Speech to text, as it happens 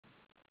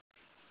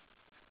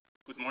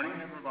Good morning,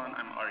 everyone.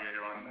 I'm Arya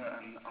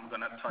Iranmehr, and I'm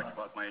going to talk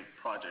about my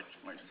project,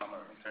 my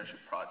summer internship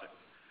project.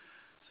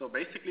 So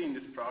basically, in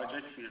this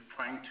project, we're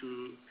trying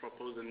to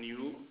propose a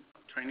new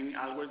training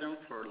algorithm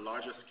for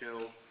larger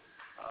scale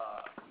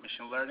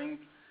machine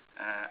learning,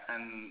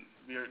 and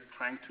we're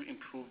trying to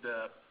improve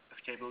the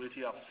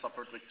scalability of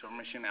support vector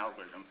machine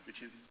algorithms,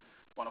 which is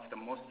one of the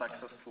most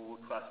successful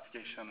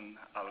classification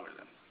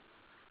algorithms.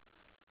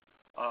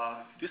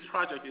 This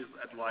project is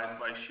advised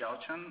by Xiao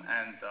Chen,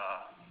 and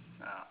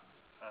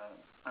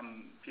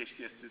I'm a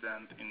PhD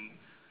student in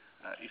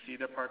EC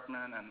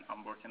department, and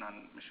I'm working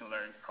on machine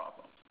learning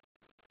problems.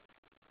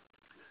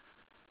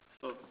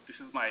 So this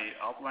is my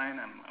outline.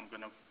 I'm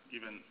going to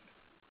give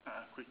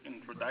a quick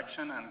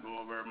introduction and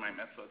go over my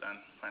method and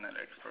final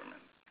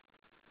experiment.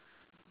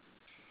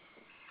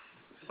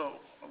 So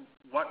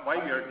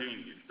why we are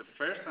doing this? The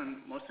first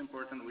and most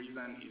important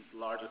reason is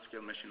larger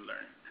scale machine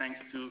learning. Thanks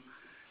to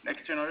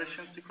next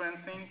generation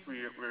sequencing,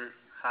 we're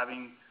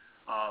having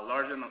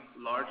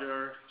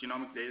larger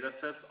genomic data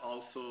sets.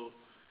 Also,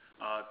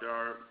 there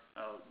are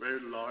very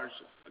large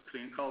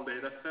clinical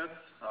data sets.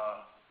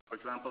 For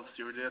example,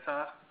 Series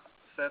data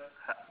set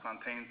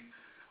contains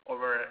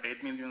over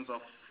 8 million of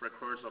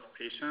records of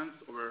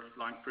patients over a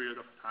long period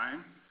of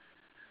time.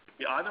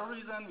 The other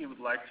reason we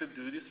would like to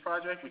do this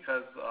project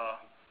because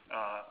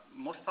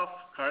most of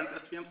current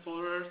SVM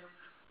solvers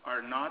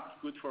are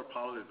not good for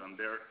parallelism.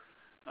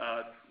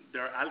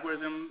 Their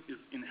algorithm is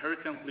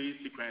inherently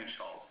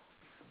sequential.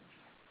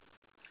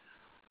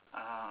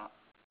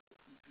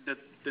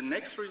 The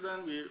next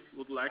reason we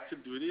would like to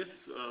do this,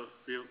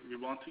 we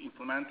want to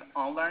implement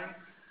online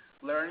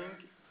learning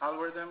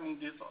algorithm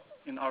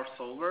in our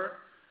solver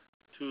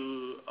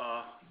to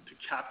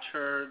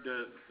capture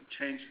the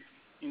change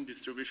in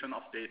distribution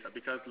of data,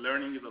 because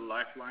learning is a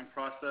lifelong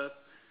process,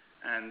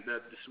 and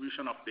the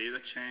distribution of data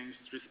change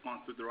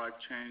responds to derived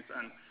change,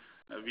 and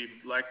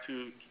we'd like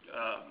to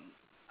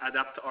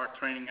adapt our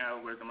training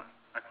algorithm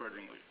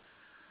accordingly.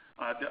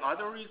 The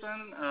other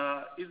reason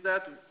is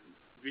that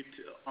with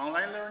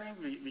online learning,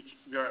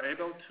 we are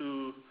able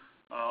to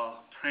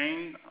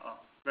train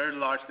very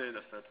large data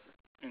sets.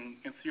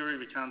 In theory,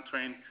 we can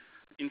train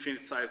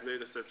infinite-sized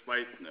data sets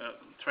by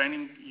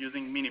training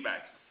using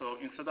mini-batch. So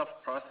instead of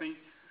processing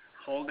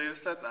whole data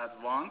sets at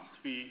once,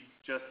 we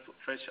just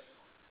fetch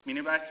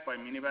mini-batch by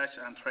mini-batch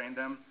and train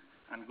them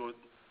and go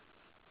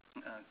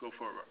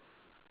forward.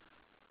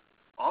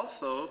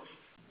 Also,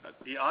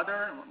 the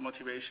other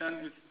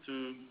motivation is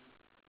to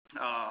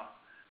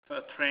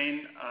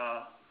train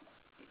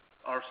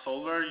our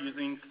solver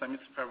using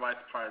semi-supervised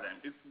paradigm.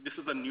 This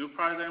is a new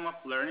paradigm of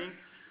learning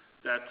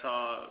that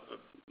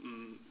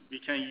we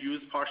can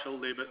use partial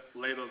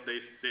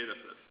label-based data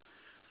sets.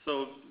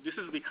 So this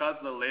is because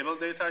the label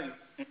data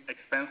is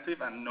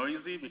expensive and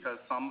noisy, because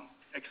some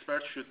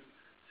experts should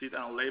sit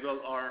and label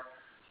our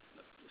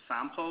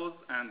samples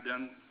and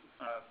then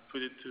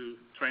put it to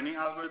training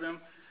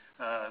algorithm.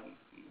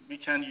 We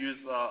can use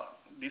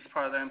this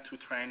paradigm to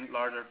train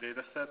larger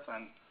data sets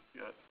and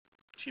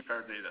cheaper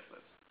data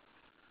sets.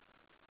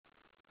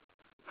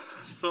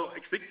 So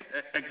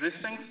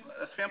existing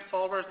SVM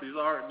solvers, these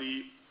are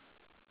the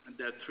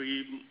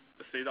three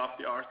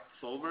state-of-the-art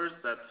solvers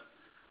that,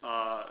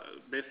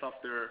 based off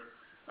their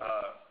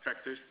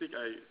characteristic,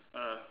 I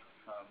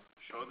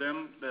show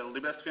them. The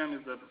libSVM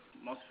is the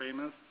most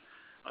famous.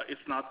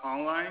 It's not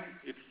online.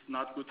 It's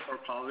not good for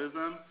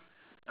parallelism.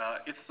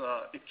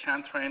 It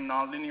can train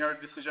nonlinear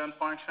decision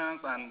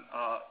functions, and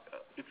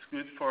it's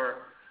good for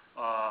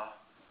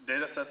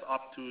data sets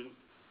up to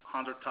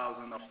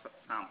 100,000 of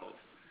samples.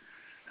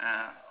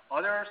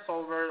 Other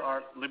solvers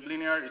are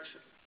liblinear,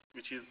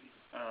 which is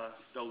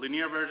the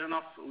linear version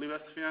of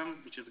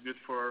libSVM, which is good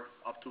for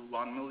up to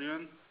 1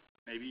 million,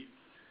 maybe.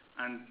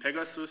 And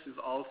Pegasus is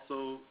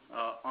also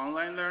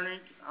online learning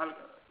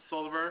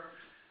solver,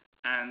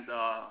 and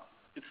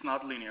it's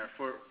not linear.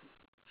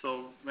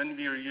 So when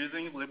we are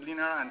using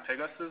liblinear and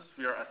Pegasus,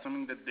 we are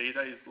assuming that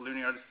data is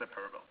linearly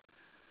separable.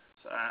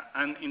 So,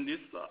 and in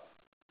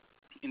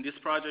this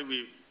project,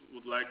 we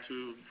would like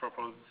to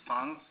propose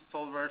SUN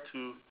solver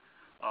to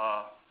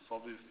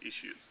solve these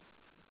issues.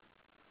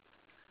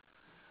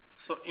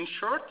 So in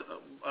short,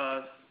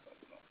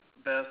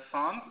 the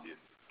SUN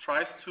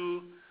tries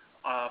to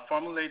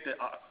formulate the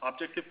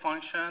objective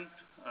function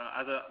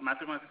as a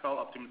mathematical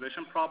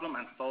optimization problem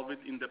and solve it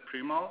in the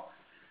primal.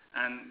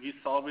 And we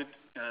solve it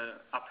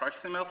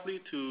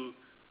approximately to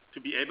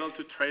be able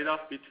to trade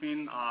off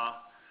between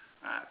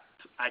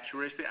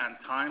accuracy and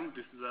time.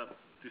 This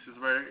is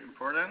very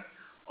important.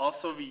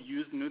 Also, we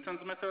use Newton's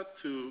method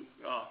to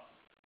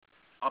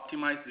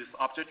optimize this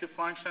objective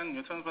function.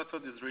 Newton's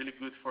method is really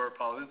good for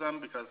parallelism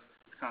because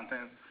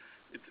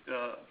it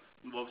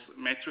involves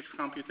matrix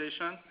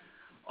computation.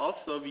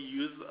 Also, we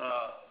use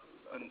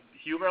a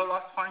Huber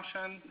loss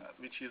function,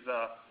 which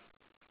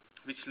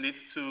leads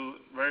to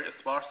very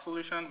sparse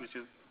solution, which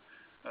is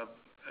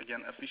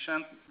again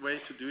efficient way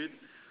to do it.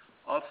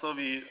 Also,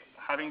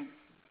 having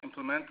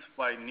implemented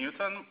by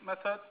Newton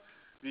method,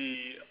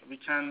 we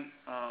can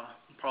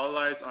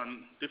parallelize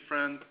on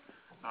different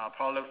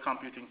parallel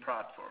computing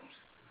platforms.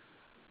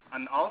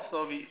 And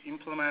also, we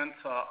implement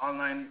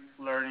online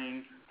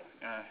learning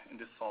in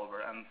this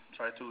solver and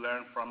try to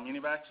learn from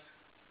mini-batch.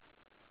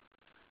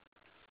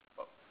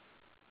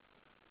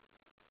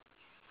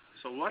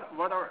 So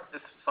what are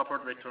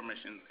support vector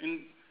machines?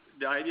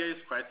 The idea is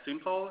quite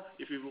simple.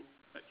 If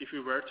we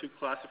were to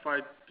classify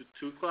the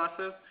two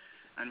classes,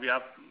 and we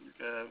have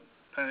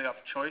plenty of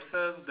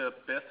choices, the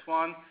best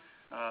one,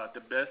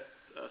 the best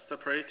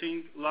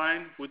separating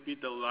line would be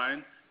the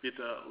line with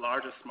the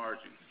largest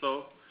margin.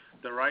 So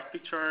the right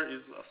picture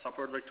is a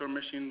support vector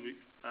machine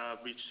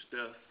which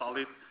the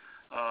solid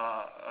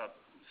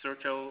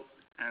circle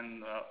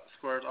and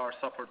squares are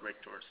support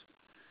vectors.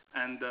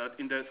 And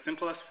in the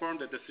simplest form,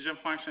 the decision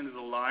function is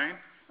a line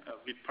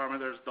with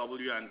parameters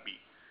W and B.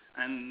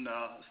 And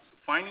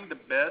finding the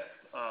best,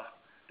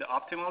 the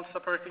optimal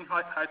separating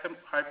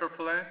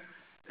hyperplane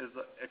is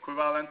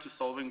equivalent to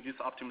solving this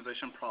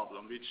optimization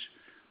problem, which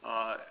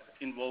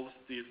involves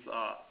this,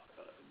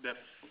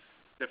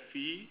 the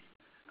phi,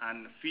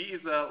 and phi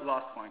is a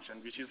loss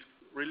function, which is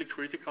really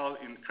critical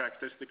in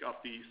characteristic of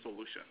the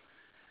solution.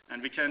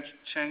 And we can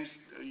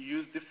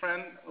use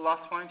different loss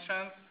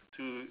functions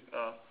to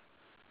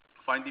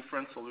find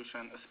different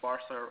solutions,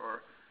 sparser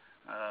or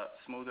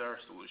smoother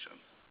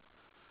solutions.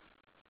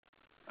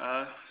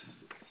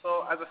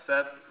 So as I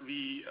said,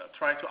 we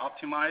try to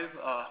optimize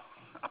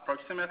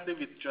approximately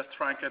with just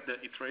truncated the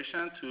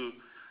iteration to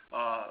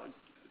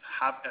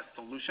have a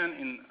solution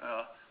in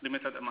a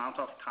limited amount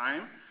of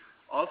time.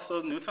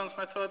 Also, Newton's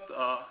method,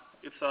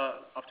 it's an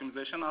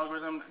optimization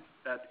algorithm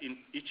that in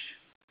each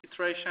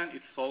iteration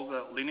it solves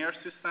a linear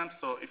system.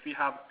 So if we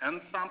have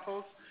n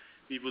samples,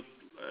 we would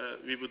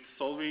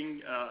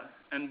solving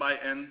n by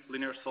n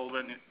linear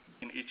solver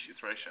in each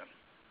iteration.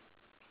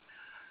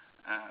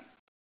 And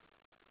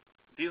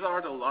these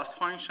are the loss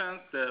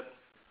functions. The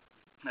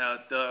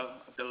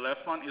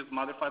left one is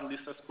modified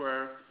least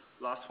square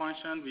loss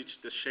function, which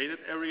the shaded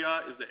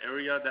area is the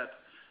area that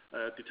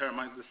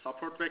determines the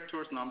support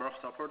vectors, number of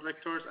support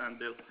vectors,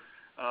 and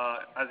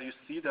as you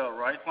see, the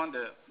right one,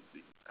 the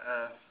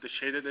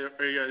shaded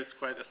area is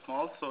quite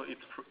small, so it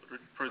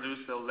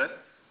produces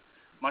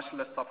much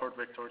less support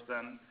vectors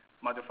than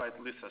modified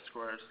least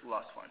squares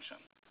loss function.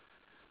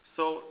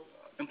 So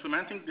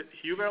implementing the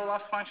Huber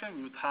loss function,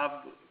 we would have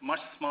much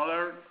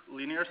smaller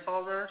linear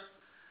solvers,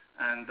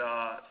 and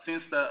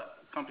since the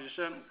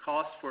computation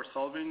costs for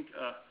solving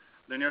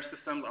linear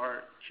systems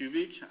are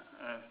cubic,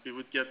 we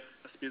would get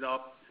a speed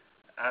up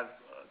as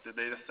the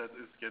data set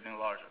is getting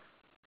larger.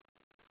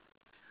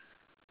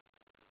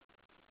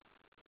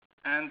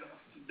 And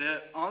the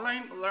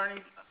online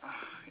learning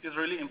is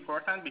really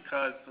important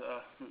because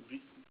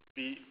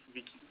we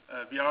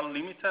are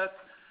limited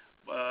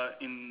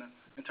in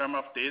terms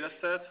of data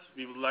sets.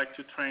 We would like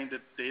to train the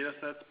data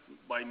sets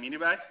by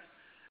mini-batch,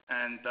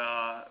 and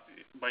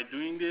by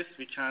doing this,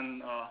 we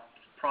can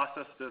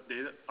process the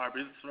data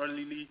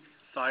arbitrarily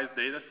sized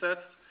data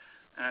sets,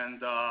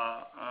 and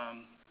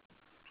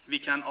we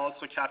can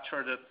also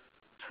capture the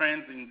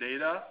trends in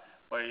data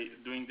by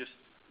doing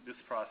this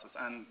process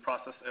and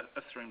process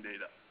a string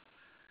data.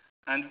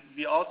 And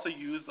we also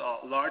use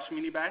large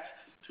mini-batch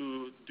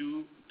to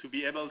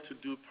be able to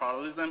do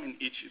parallelism in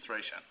each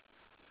iteration.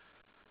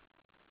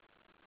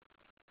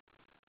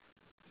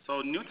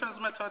 So Newton's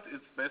method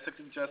is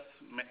basically just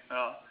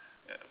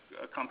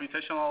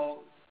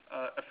computational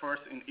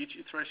efforts in each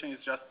iteration is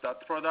just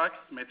dot product,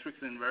 matrix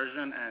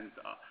inversion, and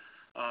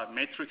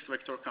matrix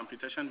vector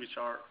computation, which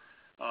are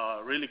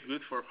really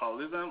good for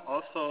parallelism.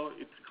 Also,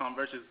 it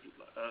converges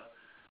a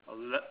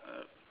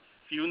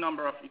few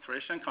number of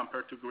iterations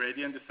compared to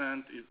gradient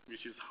descent,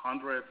 which is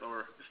hundreds,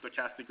 or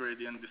stochastic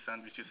gradient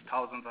descent, which is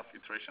thousands of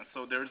iterations.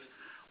 So there's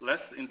less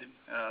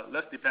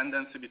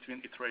dependency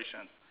between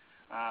iterations.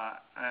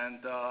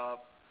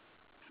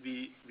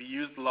 We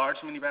use large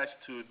mini-batch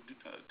to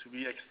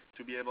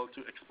be able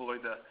to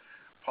exploit the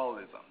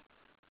parallelism.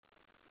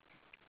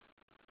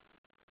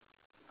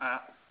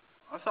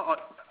 Also,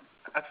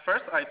 at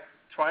first I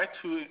tried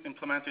to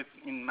implement it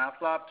in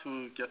MATLAB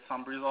to get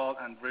some result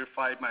and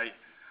verify my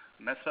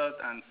method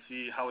and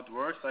see how it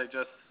works. I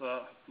just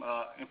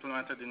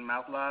implemented in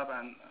MATLAB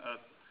and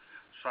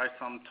tried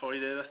some toy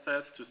data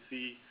sets to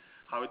see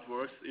how it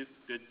works.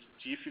 The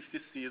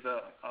G50C is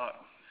a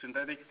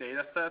synthetic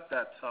data set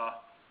that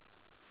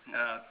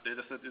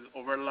data set is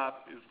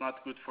overlap is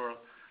not good for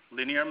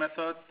linear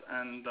methods,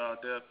 and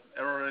the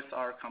error rates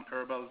are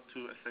comparable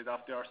to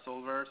state-of-the-art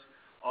solvers.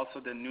 Also,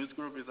 the news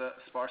group is a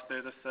sparse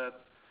data set,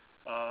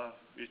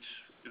 which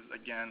is,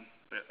 again,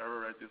 the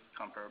error rate is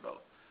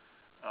comparable.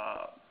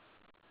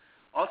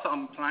 Also,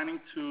 I'm planning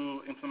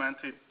to implement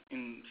it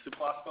in C++.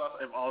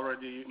 I've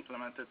already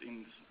implemented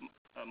in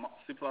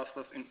C++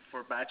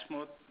 for batch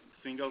mode,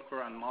 single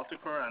core and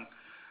multi-core, and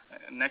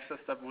next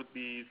step would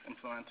be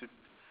implemented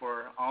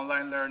for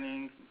online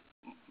learning,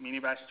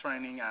 mini-batch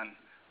training, and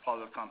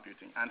parallel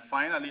computing. And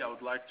finally, I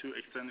would like to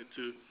extend it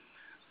to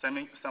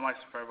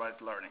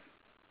semi-supervised learning.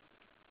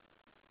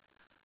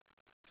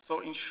 So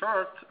in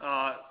short,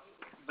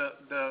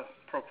 the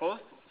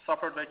proposed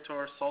support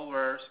vector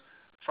solvers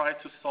try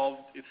to solve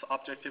its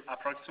objective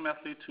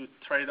approximately to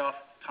trade off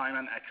time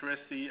and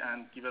accuracy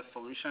and give a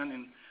solution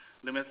in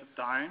limited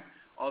time.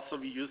 Also,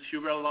 we use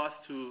Huber laws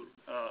to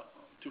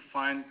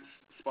find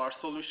sparse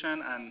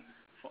solution and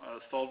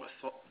solve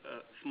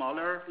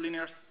smaller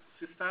linear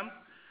systems.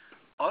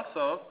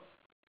 Also,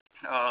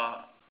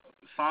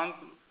 SONS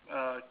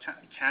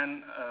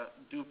can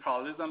do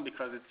parallelism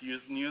because it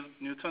uses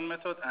Newton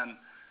method and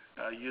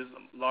use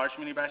large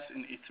mini-batch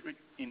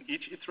in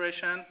each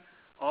iteration.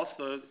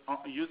 Also,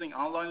 using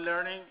online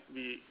learning,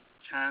 we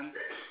can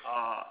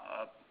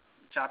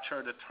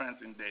capture the trends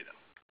in data.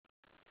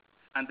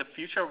 And the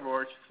future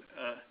work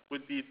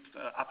would be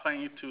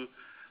applying it to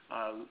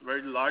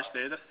very large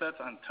data sets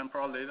and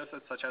temporal data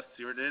sets such as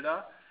SEER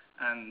data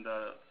and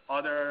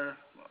other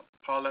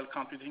parallel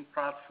computing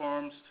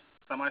platforms,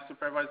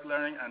 semi-supervised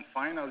learning, and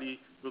finally,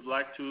 we'd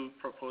like to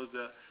propose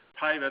a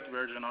private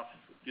version of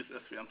this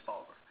SVM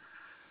solver.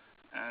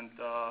 And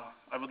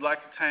I would like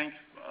to thank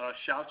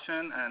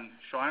Xiaochen and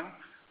Shuang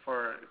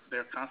for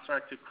their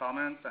constructive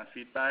comments and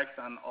feedbacks,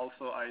 and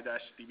also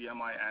iDASH,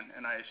 DBMI, and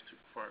NIH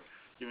for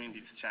giving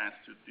this chance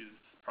to do this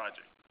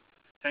project.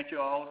 Thank you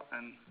all,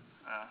 and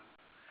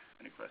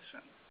any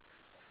questions?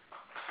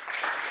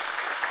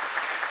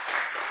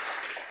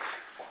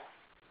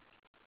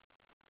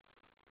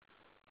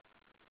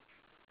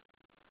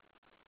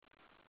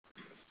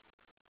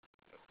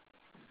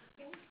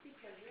 Can you speak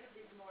a little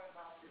bit more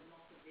about the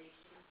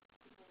motivation?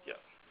 Yeah.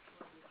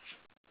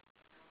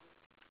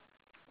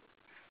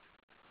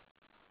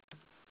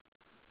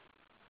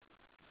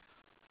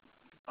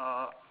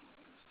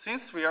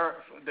 Since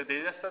the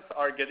data sets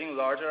are getting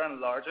larger and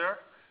larger,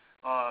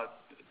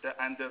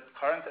 and the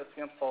current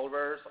SVM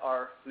solvers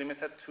are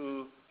limited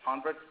to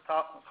hundreds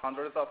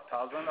of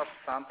thousands of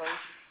samples,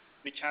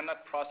 we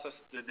cannot process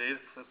the data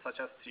sets such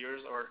as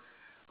SEERs or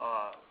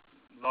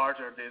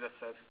larger data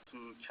sets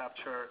to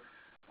capture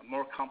a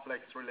more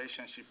complex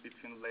relationship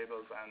between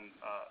labels and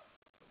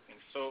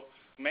things. So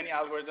many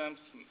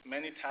algorithms,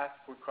 many tasks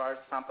require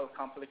sample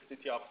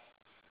complexity of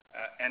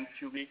n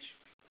cubic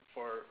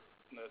for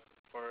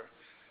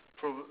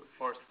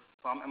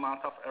some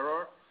amount of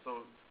error.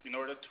 So in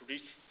order to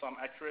reach some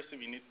accuracy,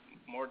 we need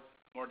more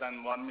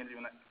than 1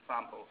 million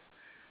samples.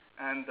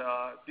 And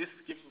this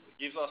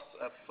gives us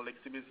a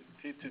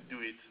flexibility to do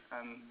it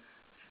and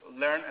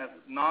learn a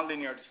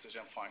nonlinear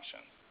decision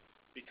function,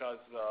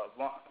 because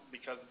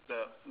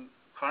the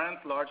current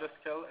larger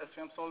scale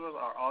SVM solvers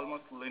are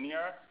almost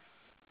linear,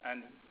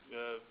 and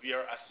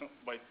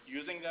by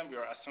using them, we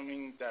are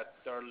assuming that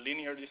they are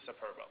linearly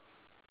separable.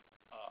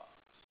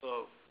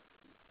 So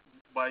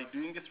by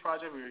doing this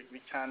project,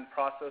 we can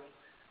process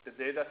the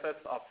data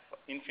sets of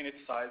infinite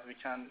size. We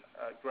can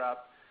grab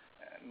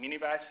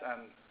mini-batch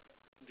and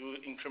do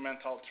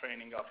incremental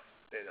training of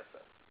data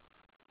sets.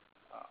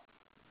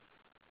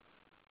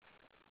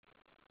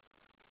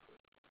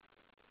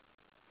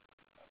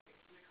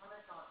 Can you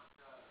comment on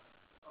the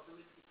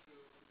ability to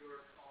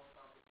endure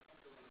also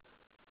handling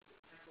the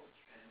temporal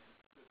trend?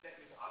 Does that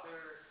mean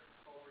other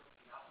solvers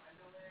cannot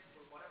handle it,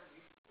 or whatever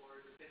you, or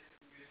is it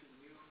using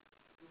new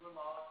Huber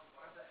laws?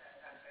 What are the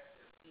aspects?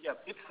 Yeah,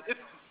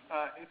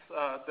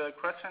 the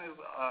question is,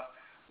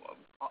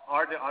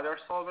 are the other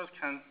solvers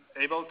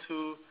able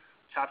to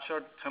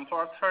capture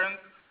temporal trends?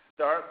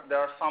 There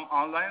are some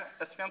online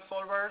SVM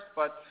solvers,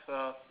 but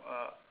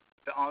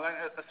the online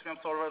SVM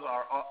solvers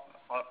are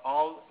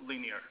all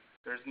linear.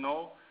 There's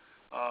no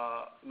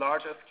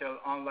larger scale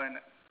online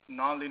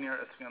nonlinear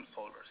SVM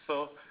solvers.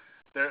 So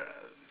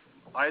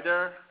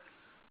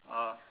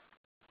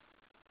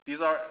these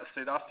are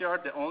state of the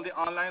art. The only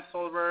online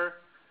solver,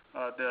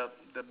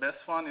 the best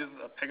one is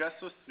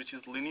Pegasus, which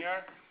is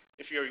linear.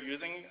 If you're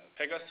using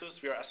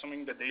Pegasus, we are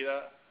assuming the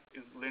data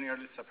is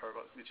linearly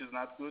separable, which is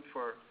not good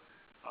for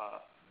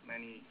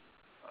many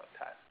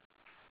tasks.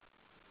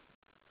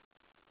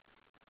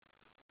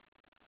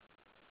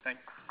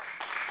 Thanks.